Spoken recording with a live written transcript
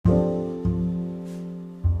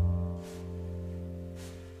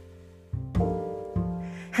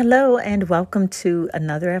Hello and welcome to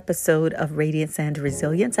another episode of Radiance and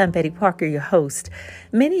Resilience. I'm Betty Parker, your host.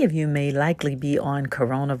 Many of you may likely be on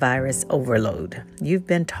coronavirus overload. You've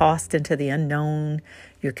been tossed into the unknown.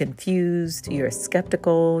 You're confused, you're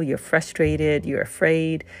skeptical, you're frustrated, you're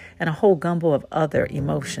afraid, and a whole gumbo of other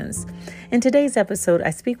emotions. In today's episode,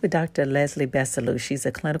 I speak with Dr. Leslie Bessellieu. She's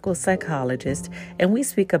a clinical psychologist, and we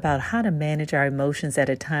speak about how to manage our emotions at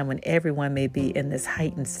a time when everyone may be in this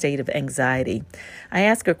heightened state of anxiety. I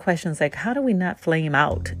ask her questions like, how do we not flame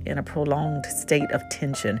out in a prolonged state of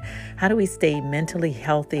tension? How do we stay mentally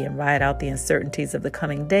healthy and ride out the uncertainties of the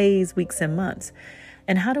coming days, weeks, and months?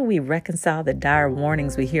 And how do we reconcile the dire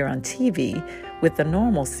warnings we hear on TV with the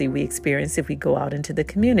normalcy we experience if we go out into the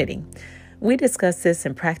community? We discuss this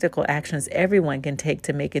and practical actions everyone can take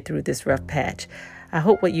to make it through this rough patch. I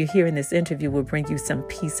hope what you hear in this interview will bring you some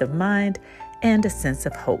peace of mind and a sense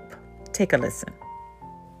of hope. Take a listen.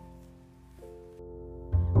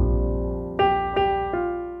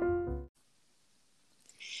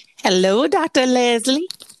 Hello, Dr. Leslie.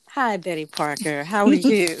 Hi, Betty Parker. How are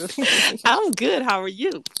you? I'm good. How are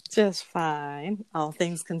you? Just fine, all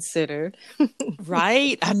things considered.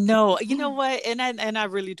 Right? I know. You know what? And I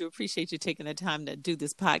really do appreciate you taking the time to do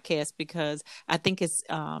this podcast, because I think it's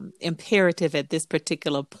imperative at this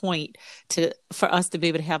particular point for us to be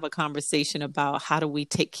able to have a conversation about how do we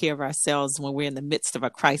take care of ourselves when we're in the midst of a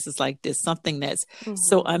crisis like this, something that's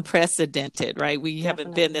so unprecedented, right? We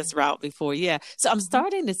haven't been this route before. Yeah. So I'm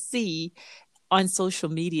starting to see on social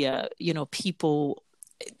media, people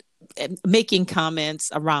making comments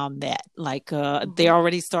around that, like they're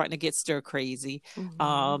already starting to get stir crazy.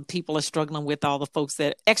 People are struggling with all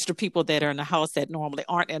the extra people that are in the house that normally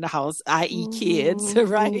aren't in the house, i.e. kids,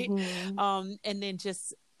 right? And then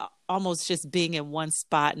just almost just being in one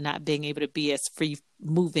spot, not being able to be as free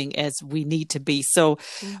moving as we need to be. So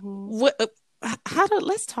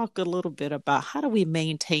let's talk a little bit about how do we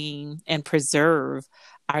maintain and preserve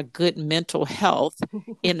our good mental health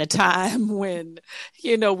in a time when,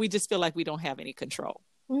 we just feel like we don't have any control.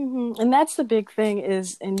 And that's the big thing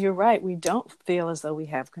is, and you're right, we don't feel as though we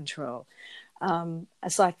have control.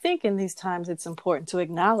 So I think in these times, it's important to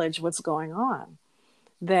acknowledge what's going on,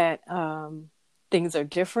 that things are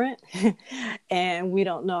different and we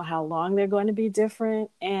don't know how long they're going to be different.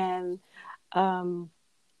 And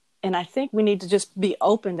I think we need to just be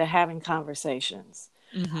open to having conversations.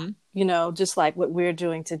 Just like what we're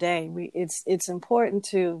doing today, it's important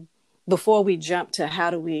to, before we jump to how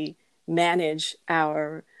do we manage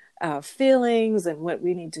our feelings and what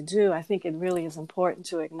we need to do, I think it really is important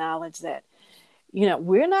to acknowledge that,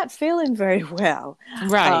 we're not feeling very well.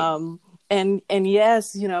 Right. And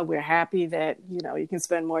yes, we're happy that, you can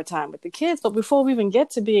spend more time with the kids, but before we even get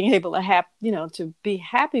to being able to to be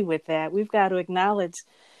happy with that, we've got to acknowledge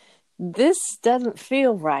this doesn't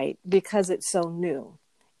feel right because it's so new.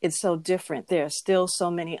 It's so different. There are still so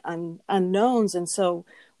many unknowns. And so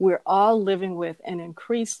we're all living with an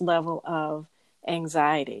increased level of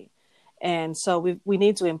anxiety. And so we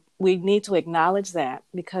need to acknowledge that,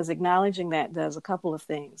 because acknowledging that does a couple of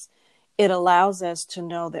things. It allows us to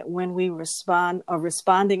know that when we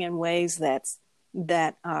responding in ways that's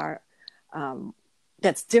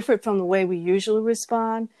different from the way we usually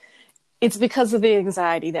respond, it's because of the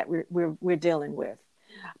anxiety that we're dealing with.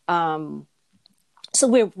 So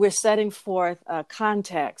we're setting forth a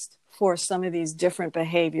context for some of these different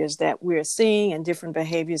behaviors that we're seeing and different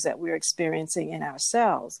behaviors that we're experiencing in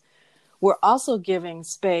ourselves. We're also giving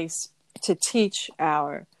space to teach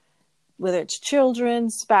whether it's children,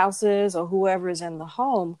 spouses, or whoever is in the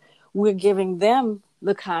home, we're giving them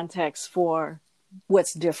the context for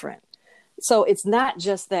what's different. So it's not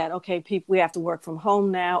just that, okay, we have to work from home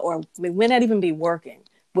now, or we may not even be working,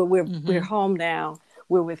 but we're home now,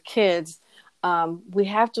 we're with kids. We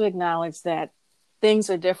have to acknowledge that things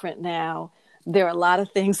are different now. There are a lot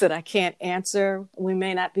of things that I can't answer. We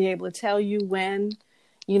may not be able to tell you when,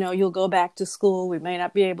 you'll go back to school. We may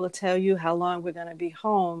not be able to tell you how long we're going to be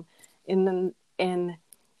home. And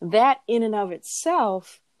that in and of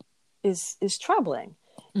itself is troubling.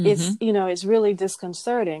 It's really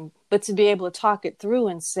disconcerting. But to be able to talk it through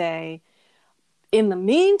and say, in the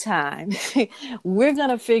meantime, we're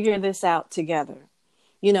going to figure this out together.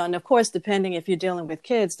 And of course, depending if you're dealing with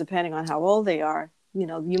kids, depending on how old they are, you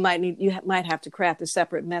might have to craft a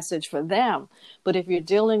separate message for them. But if you're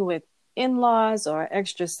dealing with in-laws or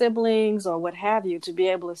extra siblings or what have you, to be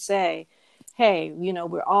able to say, hey,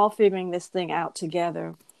 we're all figuring this thing out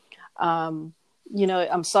together. I'm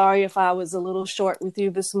sorry if I was a little short with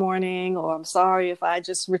you this morning, or I'm sorry if I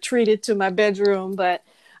just retreated to my bedroom, but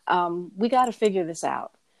we got to figure this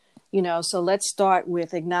out. So let's start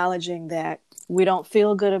with acknowledging that We don't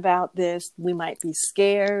feel good about this. We might be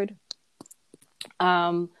scared.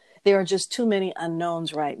 There are just too many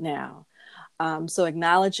unknowns right now. So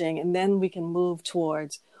acknowledging, and then we can move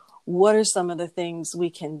towards what are some of the things we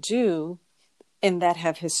can do and that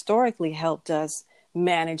have historically helped us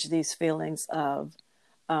manage these feelings of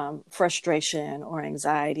frustration or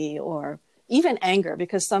anxiety or even anger,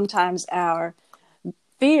 because sometimes our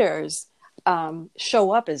fears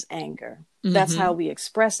show up as anger. That's how we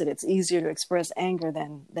express it. It's easier to express anger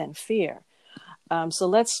than fear. So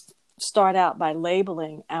let's start out by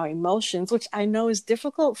labeling our emotions, which I know is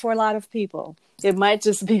difficult for a lot of people. It might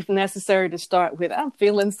just be necessary to start with, I'm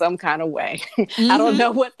feeling some kind of way. I don't know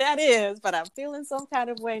what that is, but I'm feeling some kind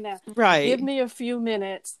of way now. Right. Give me a few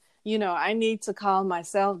minutes. I need to calm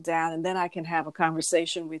myself down, and then I can have a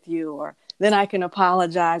conversation with you, or then I can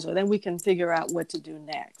apologize, or then we can figure out what to do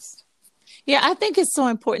next. Yeah, I think it's so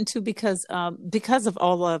important too, because of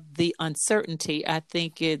all of the uncertainty, I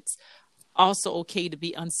think it's also okay to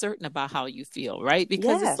be uncertain about how you feel, right?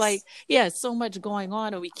 Because it's like, so much going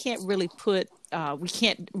on, and we can't really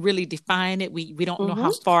define it. We don't know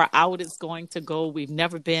how far out it's going to go. We've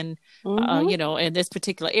never been, in this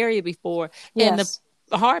particular area before. Yes. And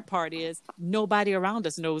the hard part is nobody around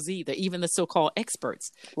us knows either, even the so-called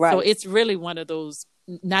experts. Right. So it's really one of those,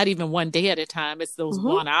 not even one day at a time, it's those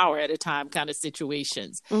 1 hour at a time kind of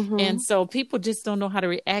situations. And so people just don't know how to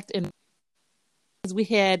react. And we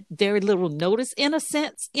had very little notice, in a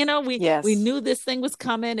sense. We knew this thing was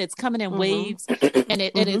coming. It's coming in waves, and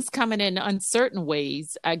it's coming in uncertain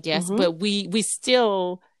ways, I guess. But we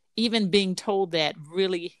still, even being told that,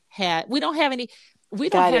 we don't have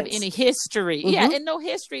any history. And no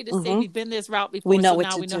history to say we've been this route before. We know so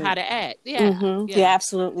now we know how to act. You're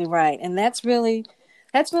absolutely right. And that's really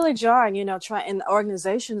jarring, and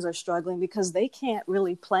organizations are struggling because they can't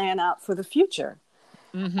really plan out for the future.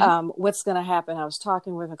 What's going to happen. I was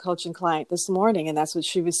talking with a coaching client this morning, and that's what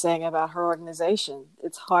she was saying about her organization.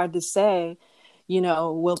 It's hard to say,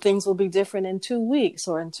 things will be different in 2 weeks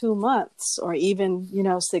or in 2 months or even,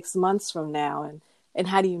 6 months from now. And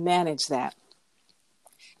how do you manage that?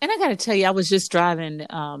 And I got to tell you, I was just driving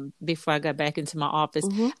before I got back into my office.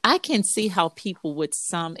 I can see how people would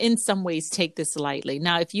in some ways take this lightly.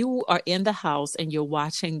 Now, if you are in the house and you're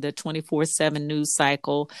watching the 24/7 news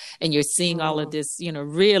cycle and you're seeing all of this,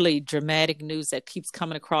 really dramatic news that keeps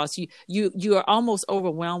coming across, you are almost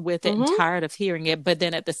overwhelmed with it and tired of hearing it. But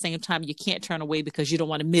then at the same time, you can't turn away because you don't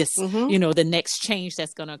want to miss, the next change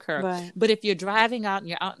that's going to occur. Right. But if you're driving out and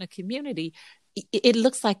you're out in a community, it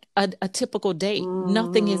looks like a typical day.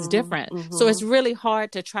 Nothing is different. So it's really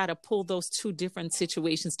hard to try to pull those two different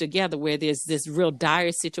situations together, where there's this real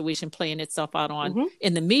dire situation playing itself out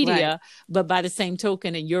in the media, right. But by the same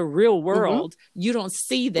token, in your real world, you don't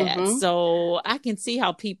see that. So I can see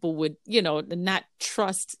how people would, not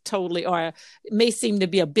trust totally, or may seem to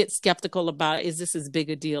be a bit skeptical about, is this as big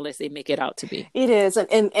a deal as they make it out to be? It is.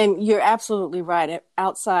 And you're absolutely right.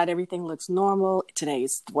 Outside, everything looks normal. Today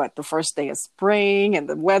is the first day of spring, and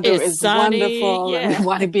the weather is sunny, wonderful, and we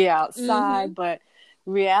want to be outside. But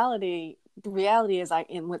the reality is,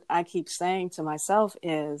 what I keep saying to myself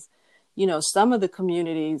is, some of the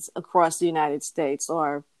communities across the United States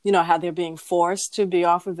are, how they're being forced to be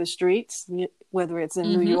off of the streets, whether it's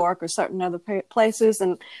in New York or certain other places.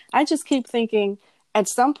 And I just keep thinking, at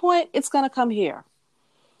some point, it's going to come here.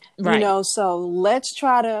 Right. So let's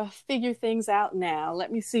try to figure things out now.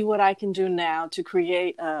 Let me see what I can do now to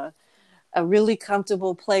create a really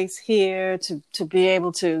comfortable place here, to be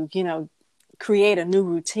able to, create a new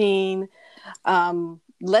routine.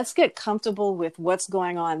 Let's get comfortable with what's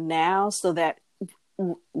going on now, so that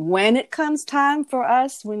when it comes time for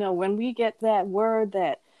us, when we get that word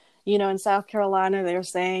that, in South Carolina, they're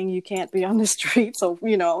saying you can't be on the street. So,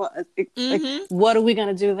 like, what are we going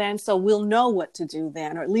to do then? So we'll know what to do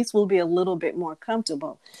then, or at least we'll be a little bit more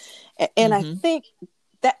comfortable. And I think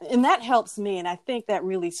that helps me. And I think that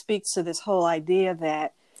really speaks to this whole idea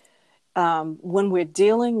that when we're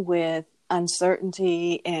dealing with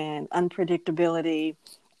uncertainty and unpredictability,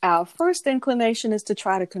 our first inclination is to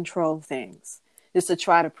try to control things, is to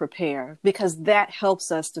try to prepare, because that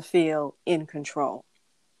helps us to feel in control.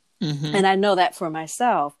 And I know that for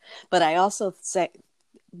myself, but I also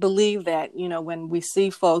believe that, when we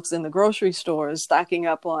see folks in the grocery stores stocking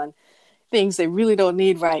up on things they really don't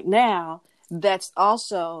need right now, that's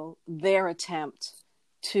also their attempt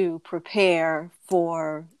to prepare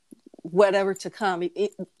for whatever to come,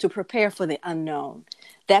 to prepare for the unknown.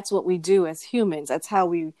 That's what we do as humans. That's how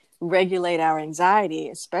we regulate our anxiety,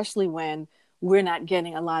 especially when we're not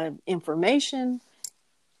getting a lot of information,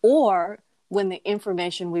 or when the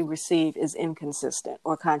information we receive is inconsistent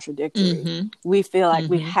or contradictory. Mm-hmm. We feel like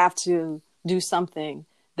we Mm-hmm. have to do something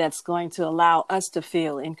that's going to allow us to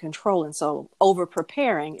feel in control. And so over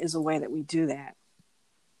preparing is a way that we do that.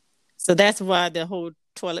 So that's why the whole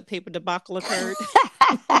toilet paper debacle occurred.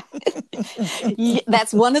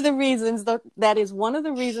 That's one of the reasons. That is one of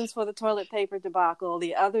the reasons for the toilet paper debacle.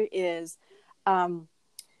 The other is,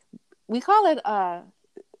 we call it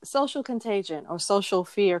social contagion or social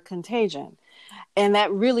fear contagion. And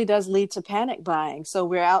that really does lead to panic buying. So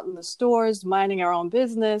we're out in the stores minding our own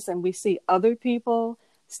business and we see other people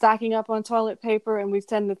stocking up on toilet paper and we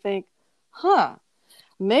tend to think,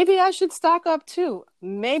 maybe I should stock up too.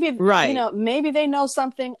 Maybe, Right. Maybe they know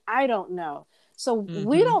something I don't know. So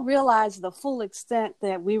we don't realize the full extent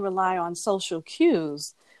that we rely on social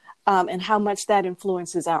cues and how much that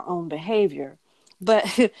influences our own behavior. But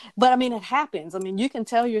I mean, it happens. I mean, you can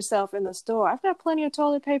tell yourself in the store, I've got plenty of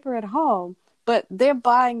toilet paper at home, but they're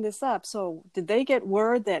buying this up. So did they get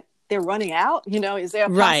word that they're running out? Is there a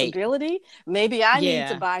possibility? Maybe I need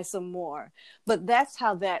to buy some more. But that's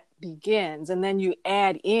how that begins. And then you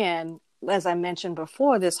add in, as I mentioned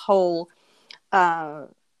before, this whole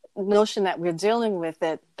notion that we're dealing with,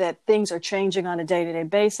 that things are changing on a day-to-day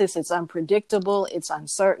basis. It's unpredictable. It's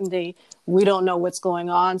uncertainty. We don't know what's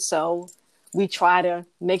going on. So we try to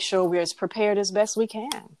make sure we're as prepared as best we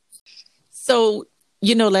can. So,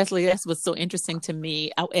 Leslie, that's what's so interesting to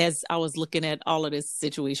me. As I was looking at all of this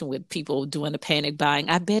situation with people doing the panic buying,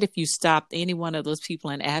 I bet if you stopped any one of those people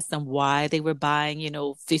and asked them why they were buying,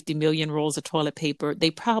 50 million rolls of toilet paper,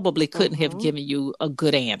 they probably couldn't have given you a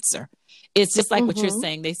good answer. It's just like what you're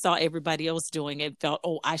saying. They saw everybody else doing it, felt,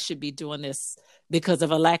 I should be doing this because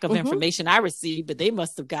of a lack of information I received, but they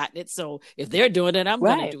must have gotten it. So if they're doing it, I'm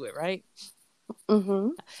going to do it, right?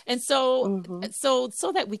 Mm-hmm. And so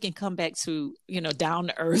that we can come back to, down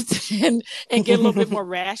to earth and get a little bit more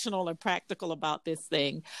rational and practical about this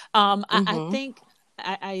thing. I think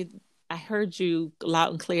I heard you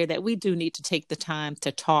loud and clear that we do need to take the time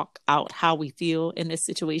to talk out how we feel in this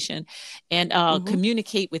situation and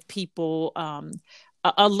communicate with people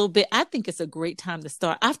a little bit. I think it's a great time to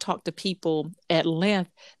start. I've talked to people at length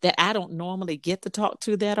that I don't normally get to talk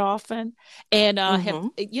to that often. And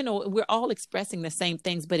we're all expressing the same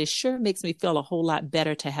things, but it sure makes me feel a whole lot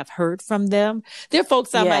better to have heard from them. There are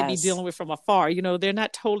folks I might be dealing with from afar. They're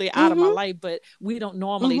not totally out of my life, but we don't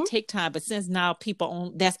normally take time. But since now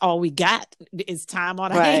that's all we got is time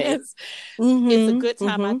on our hands. It's a good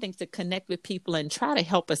time, I think, to connect with people and try to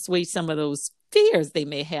help assuage some of those fears they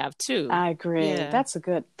may have too. I agree.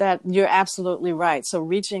 Yeah. You're absolutely right. So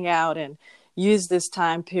reaching out and use this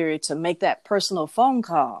time period to make that personal phone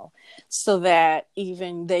call so that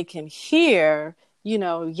even they can hear,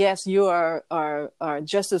 yes, you are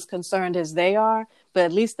just as concerned as they are, but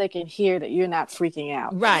at least they can hear that you're not freaking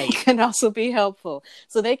out. Right. It can also be helpful.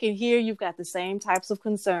 So they can hear you've got the same types of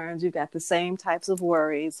concerns, you've got the same types of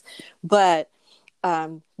worries, but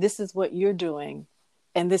this is what you're doing.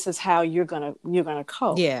 And this is how you're gonna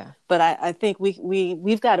cope. Yeah. But I think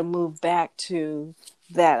we've got to move back to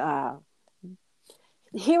that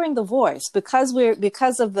hearing the voice because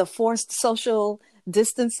of the forced social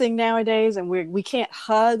distancing nowadays, and we can't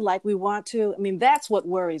hug like we want to. I mean, that's what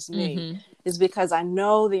worries me is because I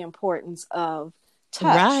know the importance of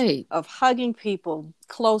touch, of hugging people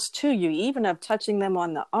close to you, even of touching them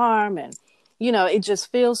on the arm, and it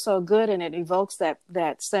just feels so good, and it evokes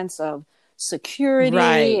that sense of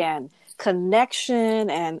security and connection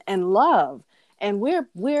and love. And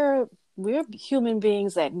we're human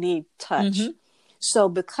beings that need touch. So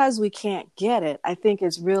because we can't get it, I think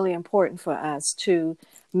it's really important for us to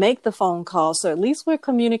make the phone call. So at least we're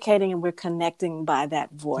communicating and we're connecting by that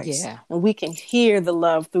voice. Yeah. And we can hear the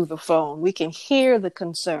love through the phone. We can hear the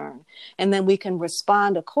concern. And then we can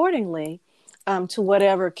respond accordingly to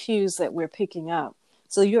whatever cues that we're picking up.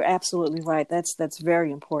 So you're absolutely right. That's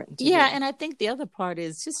very important to me. And I think the other part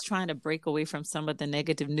is just trying to break away from some of the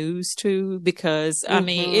negative news too, because I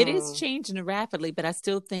mean, it is changing rapidly, but I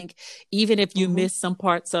still think even if you miss some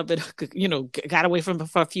parts of it, got away from it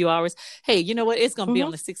for a few hours, hey, you know what? It's going to be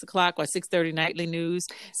on the 6:00 or 6:30 nightly news.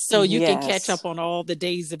 So you can catch up on all the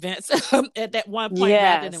day's events at that one point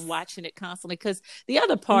rather than watching it constantly. Because the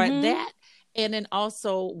other part and then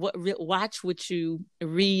also watch what you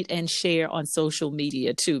read and share on social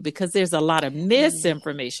media too, because there's a lot of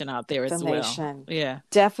misinformation out there as well. Yeah,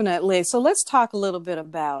 definitely. So let's talk a little bit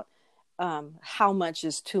about how much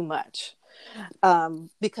is too much.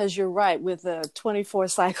 Because you're right, with the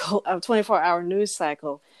 24-hour news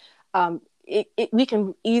cycle, we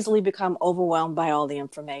can easily become overwhelmed by all the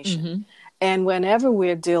information. And whenever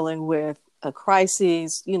we're dealing with a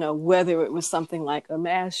crisis, whether it was something like a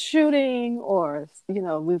mass shooting or,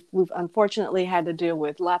 we've unfortunately had to deal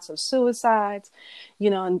with lots of suicides, in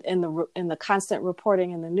the constant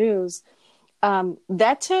reporting in the news.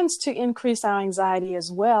 That tends to increase our anxiety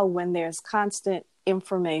as well when there's constant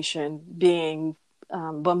information being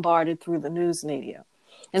bombarded through the news media.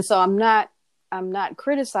 And so I'm not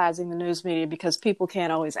criticizing the news media because people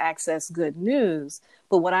can't always access good news.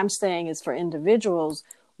 But what I'm saying is for individuals,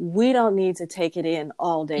 we don't need to take it in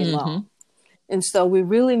all day long. And so we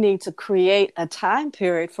really need to create a time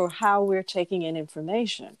period for how we're taking in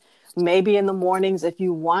information. Maybe in the mornings, if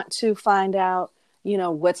you want to find out,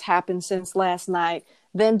 what's happened since last night,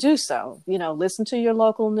 then do so. Listen to your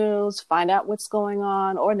local news, find out what's going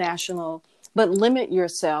on, or national, but limit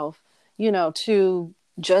yourself, to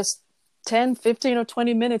just 10, 15, or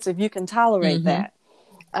 20 minutes if you can tolerate that.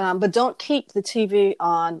 But don't keep the TV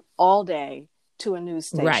on all day to a news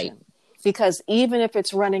station. Right. Because even if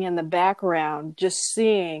it's running in the background, just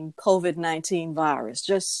seeing COVID-19 virus,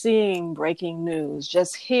 just seeing breaking news,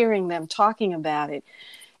 just hearing them talking about it,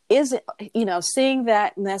 seeing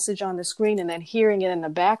that message on the screen and then hearing it in the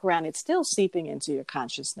background, it's still seeping into your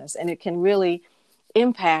consciousness, and it can really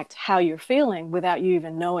impact how you're feeling without you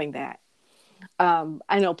even knowing that.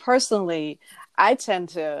 I know personally, I tend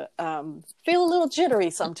to feel a little jittery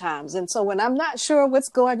sometimes. And so when I'm not sure what's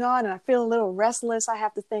going on and I feel a little restless, I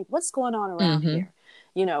have to think, what's going on around here?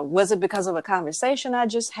 Was it because of a conversation I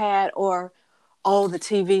just had, or, the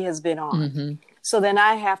TV has been on? So then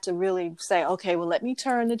I have to really say, okay, well, let me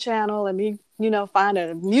turn the channel. Let me, find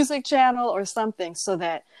a music channel or something so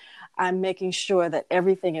that I'm making sure that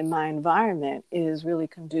everything in my environment is really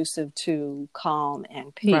conducive to calm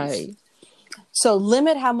and peace. Right. So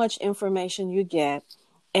limit how much information you get.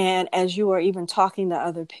 And as you are even talking to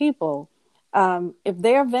other people, if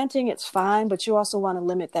they're venting, it's fine, but you also want to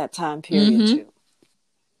limit that time period too.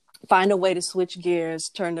 Find a way to switch gears,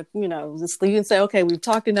 turn to, you can say, okay, we've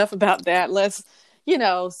talked enough about that. Let's,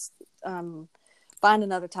 find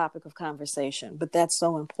another topic of conversation. But that's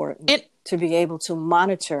so important to be able to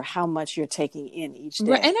monitor how much you're taking in each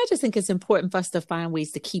day. Right. And I just think it's important for us to find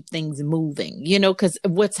ways to keep things moving, because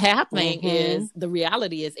what's happening is the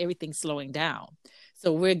reality is everything's slowing down.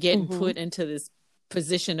 So we're getting put into this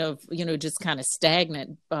position of, just kind of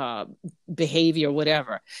stagnant behavior,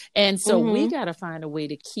 whatever. And so we got to find a way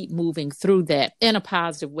to keep moving through that in a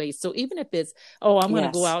positive way. So even if it's, I'm going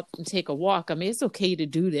to go out and take a walk. I mean, it's okay to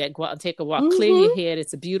do that. Go out and take a walk, clear your head.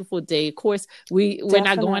 It's a beautiful day. Of course, we're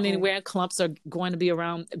not going anywhere. Clumps are going to be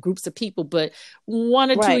around groups of people, but one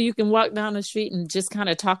or two, you can walk down the street and just kind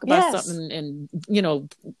of talk about something and,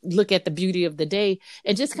 look at the beauty of the day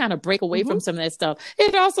and just kind of break away from some of that stuff.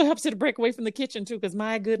 It also helps you to break away from the kitchen too, because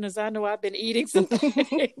my goodness, I know I've been eating some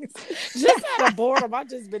things just out of boredom. I've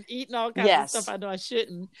just been eating all kinds of stuff I know I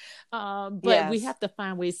shouldn't. But we have to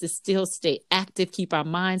find ways to still stay active, keep our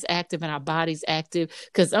minds active and our bodies active.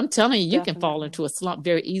 Because I'm telling you, you can fall into a slump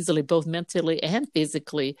very easily, both mentally and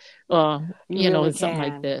physically, in something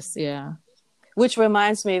like this. Yeah. Which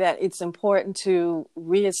reminds me that it's important to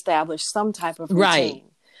reestablish some type of routine. Right.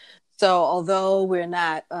 So although we're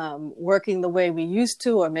not working the way we used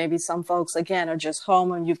to, or maybe some folks, again, are just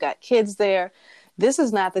home and you've got kids there, this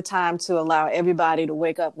is not the time to allow everybody to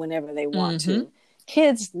wake up whenever they want to.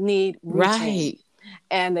 Kids need routine.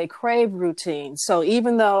 And they crave routine. So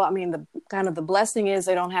even though, the blessing is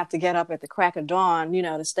they don't have to get up at the crack of dawn,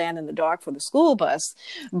 to stand in the dark for the school bus,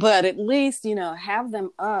 but at least, have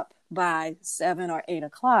them up by 7 or 8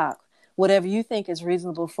 o'clock, whatever you think is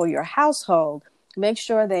reasonable for your household. Make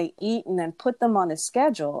sure they eat and then put them on a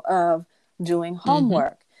schedule of doing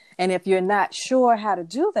homework. And if you're not sure how to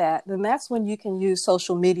do that, then that's when you can use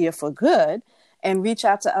social media for good and reach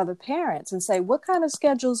out to other parents and say, what kind of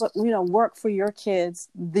schedules, work for your kids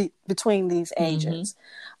between these ages?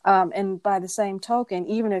 And by the same token,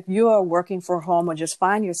 even if you're working from home or just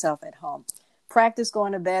find yourself at home, practice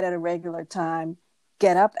going to bed at a regular time,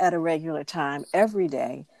 get up at a regular time every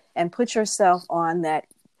day, and put yourself on that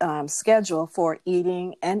schedule for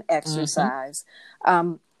eating and exercise.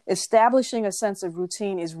 Establishing a sense of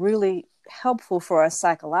routine is really helpful for us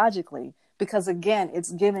psychologically because, again,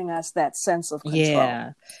 it's giving us that sense of control.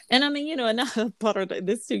 Yeah. And another part of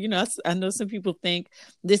this too, I know some people think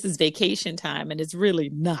this is vacation time and it's really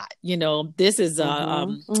not. This is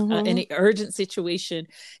an urgent situation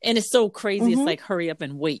and it's so crazy. It's like hurry up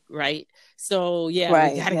and wait, right? So yeah, we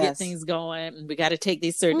Right. got to get Yes. things going and we got to take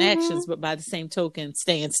these certain Mm-hmm. actions, but by the same token,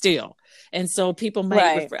 staying still. And so people might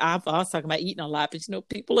Right. refer, I was talking about eating a lot, but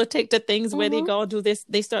people will take the things where they Mm-hmm. go do this,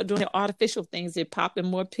 they start doing artificial things. They're popping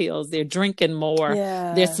more pills, they're drinking more,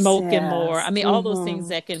 they're Yes. smoking more. I Yes. mean, all those things Mm-hmm.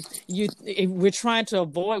 that we're trying to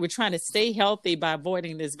avoid, we're trying to stay healthy by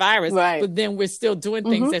avoiding this virus, Right. but then we're still doing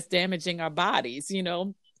things Mm-hmm. that's damaging our bodies.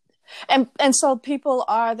 And so people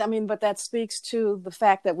are, I mean, but that speaks to the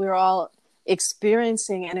fact that we're all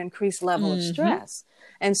experiencing an increased level of Mm-hmm. stress.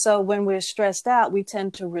 And so when we're stressed out, we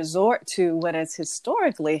tend to resort to what has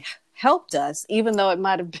historically helped us, even though it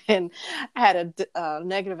might have been had a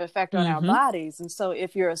negative effect on our Mm-hmm. bodies. And so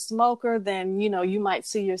if you're a smoker, then, you might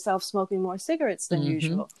see yourself smoking more cigarettes than Mm-hmm.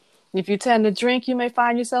 usual. If you tend to drink, you may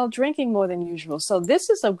find yourself drinking more than usual. So this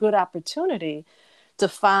is a good opportunity to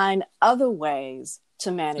find other ways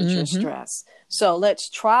to manage your Mm-hmm. stress. So let's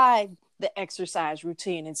try the exercise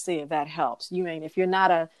routine and see if that helps. If you're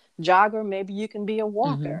not a jogger, maybe you can be a Mm-hmm.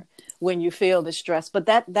 walker when you feel the stress. But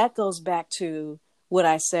that goes back to what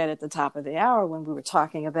I said at the top of the hour when we were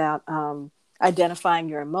talking about identifying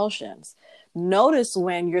your emotions. Notice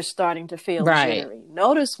when you're starting to feel Right. jittery.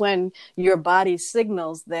 Notice when your body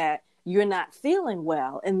signals that you're not feeling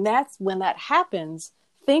well. And that's when that happens.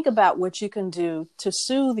 Think about what you can do to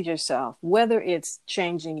soothe yourself, whether it's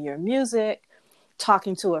changing your music,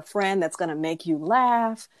 talking to a friend that's going to make you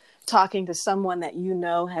laugh, talking to someone that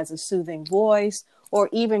has a soothing voice, or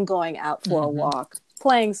even going out for a Mm-hmm. walk,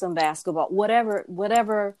 playing some basketball,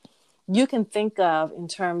 whatever you can think of in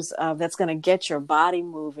terms of that's going to get your body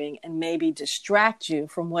moving and maybe distract you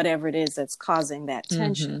from whatever it is that's causing that Mm-hmm.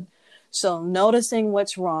 tension. So noticing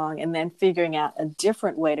what's wrong and then figuring out a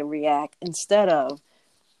different way to react instead of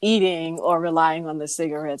eating or relying on the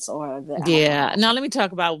cigarettes or the Yeah. alcohol. Now let me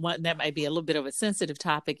talk about one that might be a little bit of a sensitive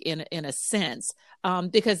topic in a sense,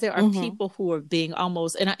 because there are Mm-hmm. people who are being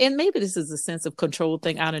almost, and maybe this is a sense of control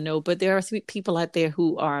thing. I don't know, but there are people out there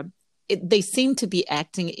who are. They seem to be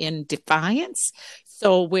acting in defiance.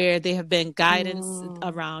 So where there have been guidance Mm-hmm.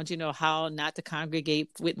 around, how not to congregate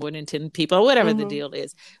with more than 10 people or whatever the Mm-hmm. deal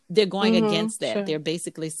is, they're going Mm-hmm. against that. Sure. They're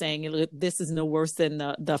basically saying, look, this is no worse than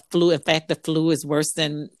the flu. In fact, the flu is worse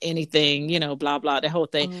than anything, blah, blah, the whole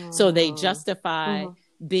thing. So they justify Mm-hmm.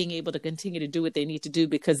 being able to continue to do what they need to do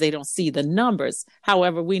because they don't see the numbers.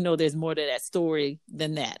 However, we know there's more to that story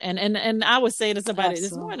than that. And I was saying to somebody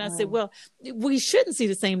this morning, I said, Absolutely. well, we shouldn't see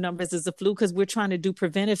the same numbers as the flu because we're trying to do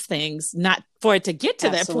preventive things, not for it to get to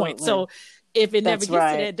that point. Absolutely. So if it never That's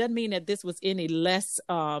gets to that, right. it doesn't mean that this was any less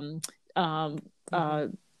um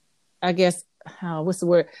Mm-hmm. I guess what's the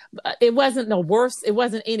word? It wasn't no worse. It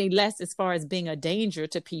wasn't any less as far as being a danger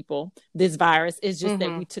to people. This virus is just that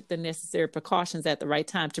Mm-hmm. we took the necessary precautions at the right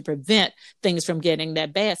time to prevent things from getting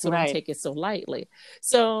that bad. So don't Right. take it so lightly.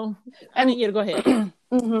 So I And mean, go ahead.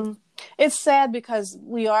 mm-hmm. It's sad because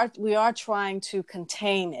we are trying to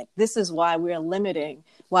contain it. This is why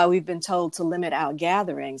why we've been told to limit our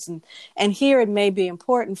gatherings. And here it may be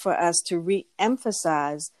important for us to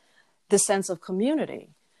re-emphasize the sense of community.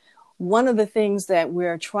 One of the things that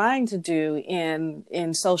we're trying to do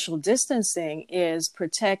in social distancing is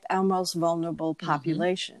protect our most vulnerable Mm-hmm.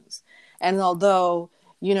 populations. And although,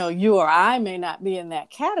 you or I may not be in that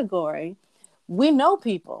category, we know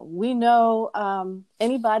people. We know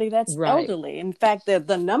anybody that's Right. elderly. In fact,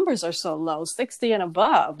 the numbers are so low, 60 and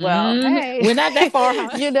above. Well, Mm-hmm. hey, We're not that far,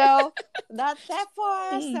 huh? not that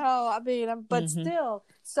far. So, I mean, but Mm-hmm. still,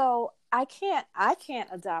 so I can't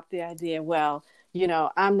adopt the idea, well,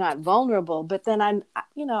 I'm not vulnerable, but then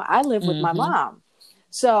I live with my Mm-hmm. mom.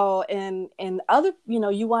 So, and other,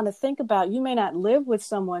 you want to think about, you may not live with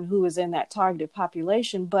someone who is in that targeted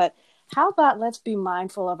population, but how about let's be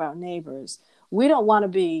mindful of our neighbors. We don't want to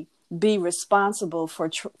be responsible for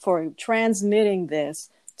transmitting this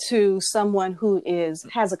to someone who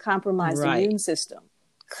has a compromised Right. immune system.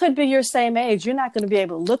 Could be your same age. You're not going to be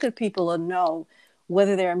able to look at people and know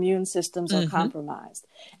whether their immune systems are Mm-hmm. compromised.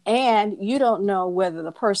 And you don't know whether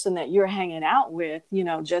the person that you're hanging out with,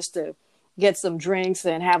 just to get some drinks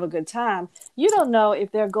and have a good time, you don't know if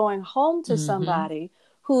they're going home to Mm-hmm. somebody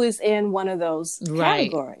who is in one of those Right.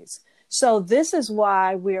 categories. So this is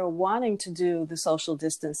why we're wanting to do the social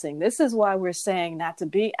distancing. This is why we're saying not to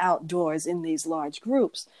be outdoors in these large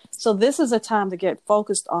groups. So this is a time to get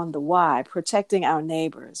focused on the why, protecting our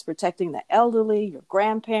neighbors, protecting the elderly, your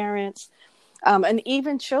grandparents, and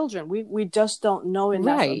even children. We just don't know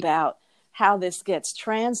enough Right. about how this gets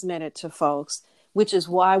transmitted to folks. which is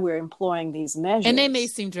why we're employing these measures. And they may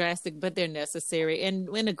seem drastic, but they're necessary. And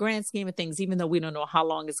in the grand scheme of things, even though we don't know how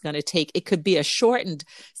long it's going to take, it could be a shortened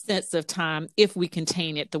sense of time if we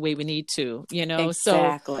contain it the way we need to,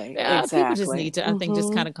 Exactly. So people just need to, I think,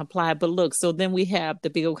 just kind of comply. But look, so then we have the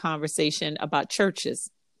big old conversation about churches.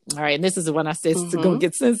 All right. And this is when I say it's going to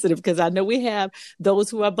get sensitive, because I know we have those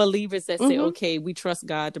who are believers that say, okay, we trust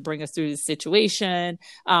God to bring us through this situation.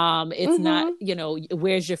 It's not,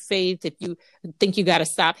 where's your faith? If you think you got to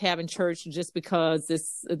stop having church just because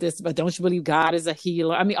but don't you believe God is a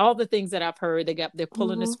healer? I mean, all the things that I've heard, they're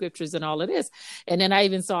pulling the scriptures and all of this. And then I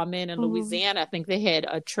even saw a man in Louisiana. I think they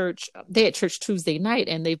had church Tuesday night,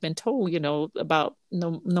 and they've been told, about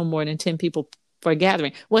no more than 10 people for a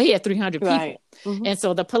gathering. Well, he had 300 people. Right. And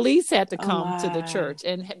so the police had to come to the church.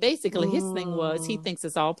 And basically his thing was, he thinks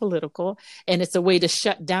it's all political and it's a way to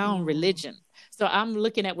shut down religion. So I'm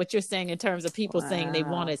looking at what you're saying in terms of people saying they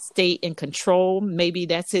want to stay in control. Maybe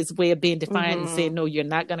that's his way of being defiant and saying, no, you're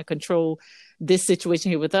not going to control this situation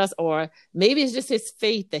here with us. Or maybe it's just his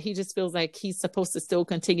faith that he just feels like he's supposed to still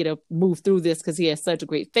continue to move through this because he has such a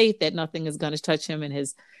great faith that nothing is going to touch him and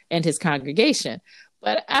his congregation.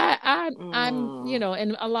 But I'm,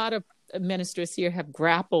 and a lot of ministers here have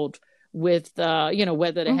grappled with,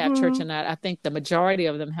 whether to have church or not. I think the majority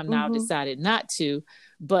of them have now decided not to.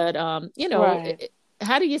 But,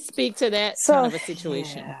 how do you speak to that kind of a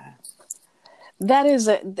situation? Yeah. That is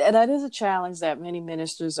a challenge that many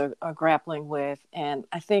ministers are grappling with. And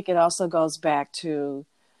I think it also goes back to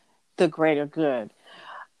the greater good.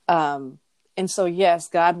 And so, yes,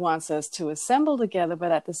 God wants us to assemble together,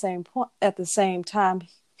 but at the same time,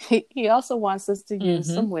 he also wants us to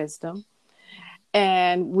use some wisdom.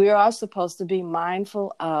 And we're all supposed to be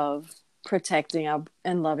mindful of protecting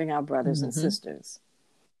and loving our brothers and sisters.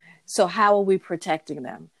 So how are we protecting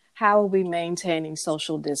them? How are we maintaining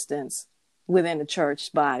social distance within the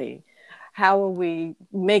church body? How are we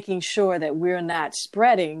making sure that we're not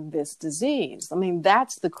spreading this disease? I mean,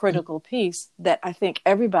 that's the critical piece that I think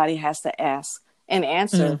everybody has to ask and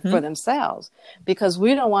answer for themselves, because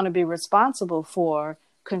we don't want to be responsible for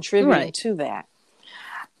contributing to that.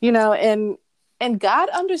 And God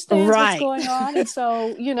understands what's going on. And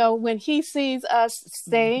so, when he sees us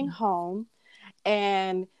staying home,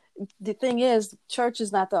 and the thing is, church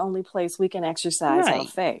is not the only place we can exercise our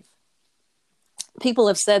faith. People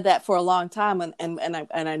have said that for a long time, and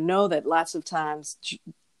I know that lots of times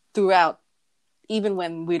throughout, even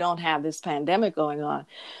when we don't have this pandemic going on,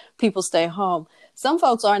 people stay home. Some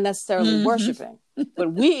folks aren't necessarily worshiping,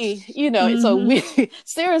 but we, so we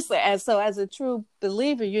seriously, as a true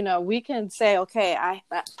believer, we can say, okay, I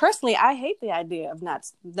personally, I hate the idea of not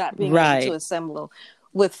being able to assemble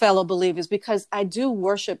with fellow believers, because I do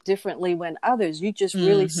worship differently when others. You just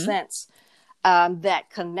really sense that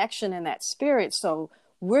connection and that spirit. So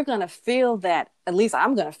we're going to feel that, at least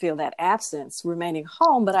I'm going to feel that absence remaining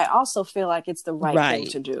home, but I also feel like it's the right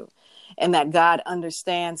thing to do, and that God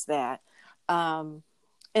understands that, and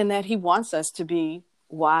that he wants us to be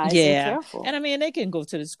wise and careful. And I mean, they can go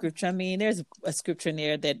to the scripture. I mean, there's a scripture in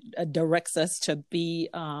there that directs us to be,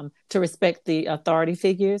 to respect the authority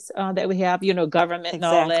figures that we have, government and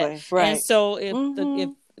all that. Right. And so if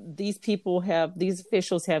these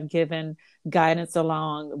officials have given guidance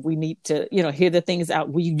along, we need to, hear the things out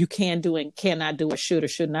you can do and cannot do, or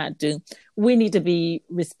should not do. We need to be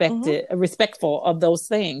respectful of those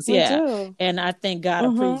things. We do. And I think God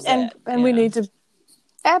approves that. And we need to,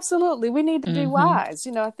 absolutely, we need to be wise.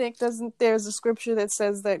 I think there's a scripture that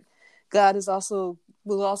says that God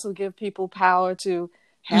will also give people power to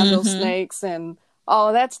handle snakes and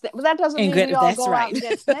all that. But that doesn't mean we all go out and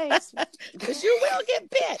get snakes, because you will get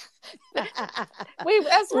bit.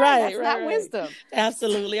 That's right. That's not wisdom.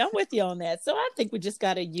 Absolutely, I'm with you on that. So I think we just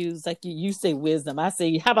got to use, like you say, wisdom. I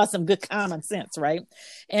say, how about some good common sense, right?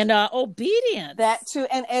 And obedience. That too,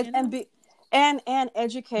 and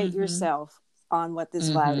educate yourself on what this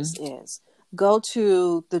virus is. Go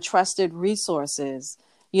to the trusted resources.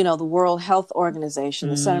 The World Health Organization,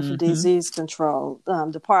 the Center for Disease Control,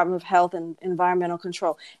 Department of Health and Environmental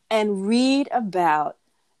Control, and read about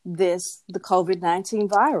the COVID-19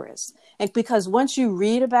 virus. And because once you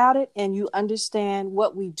read about it and you understand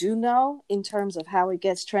what we do know in terms of how it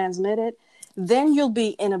gets transmitted, then you'll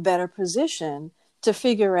be in a better position to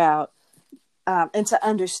figure out and to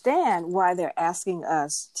understand why they're asking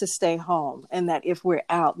us to stay home, and that if we're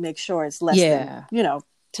out, make sure it's less than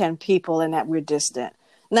 10 people and that we're distant.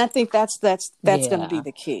 And I think that's going to be Yeah.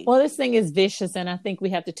 the key. Well, this thing is vicious, and I think we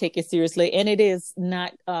have to take it seriously. And it is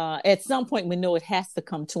not, at some point, we know it has to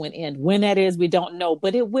come to an end. When that is, we don't know,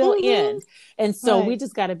 but it will Mm-hmm. end. And so we Right.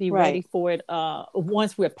 just got to be ready Right. for it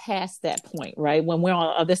once we're past that point, right? When we're on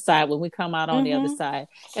the other side, when we come out on the other Mm-hmm. side.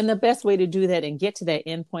 And the best way to do that and get to that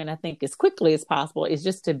end point, I think, as quickly as possible is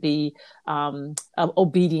just to be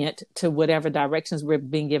obedient to whatever directions we're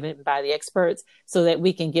being given by the experts so that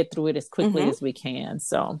we can get through it as quickly Mm-hmm. as we can.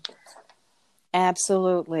 So.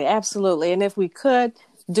 Absolutely. Absolutely. And if we could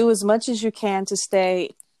do as much as you can to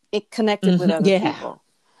stay connected with other Yeah. people,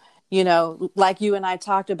 you know, like you and I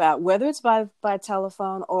talked about, whether it's by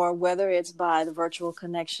telephone or whether it's by the virtual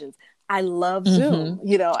connections. I love Zoom.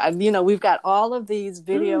 Mm-hmm. We've got all of these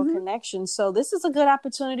video Mm-hmm. connections. So this is a good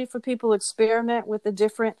opportunity for people to experiment with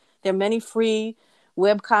there are many free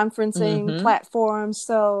web conferencing Mm-hmm. platforms.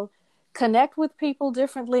 So connect with people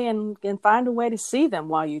differently and find a way to see them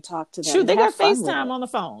while you talk to them Shoot, and they have got fun with FaceTime it. on the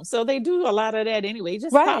phone. So they do a lot of that anyway.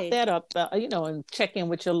 Just pop Right. that up, and check in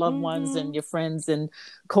with your loved ones Mm-hmm. and your friends and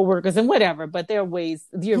coworkers and whatever. But there are ways,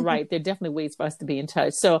 you're right, there are definitely ways for us to be in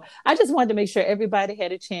touch. So I just wanted to make sure everybody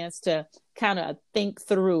had a chance to kind of think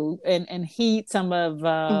through and heed some of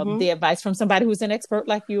Mm-hmm. the advice from somebody who's an expert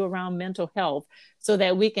like you around mental health so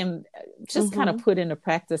that we can just kind of Mm-hmm. put into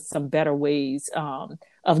practice some better ways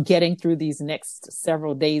of getting through these next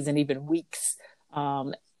several days and even weeks.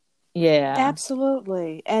 Um, yeah.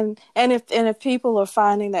 Absolutely. And if people are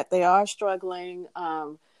finding that they are struggling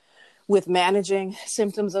with managing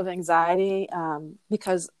symptoms of anxiety,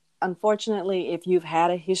 because unfortunately, if you've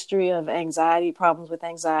had a history of anxiety, problems with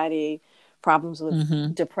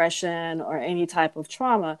Mm-hmm. depression or any type of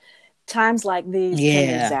trauma, times like these can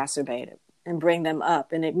Yeah. exacerbate it and bring them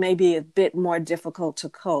up, and it may be a bit more difficult to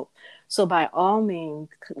cope. So by all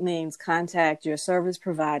means contact your service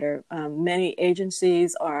provider. Many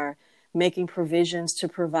agencies are making provisions to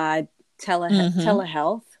provide Mm-hmm.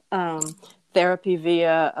 telehealth therapy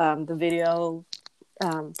via the video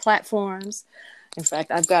platforms. In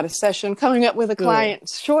fact, I've got a session coming up with a Good. client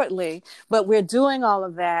shortly, but we're doing all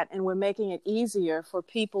of that and we're making it easier for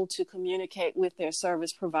people to communicate with their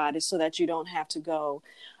service providers so that you don't have to go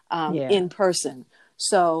Yeah. in person.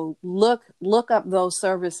 So look up those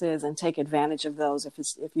services and take advantage of those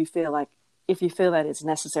if you feel that it's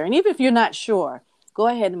necessary. And even if you're not sure, go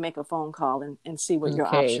ahead and make a phone call and see what your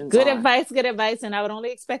Okay. options Good are. advice. Good advice. And I would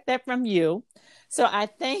only expect that from you. So I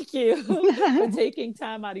thank you for taking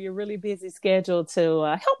time out of your really busy schedule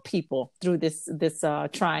to help people through this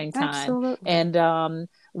trying time. Absolutely. And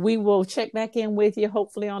we will check back in with you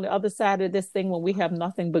hopefully on the other side of this thing when we have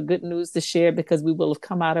nothing but good news to share because we will have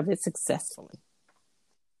come out of it successfully.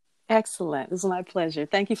 Excellent. It's my pleasure.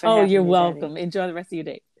 Thank you for Oh, you're having me, Betty. welcome. Enjoy the rest of your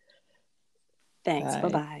day. Thanks. Bye.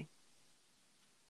 Bye-bye.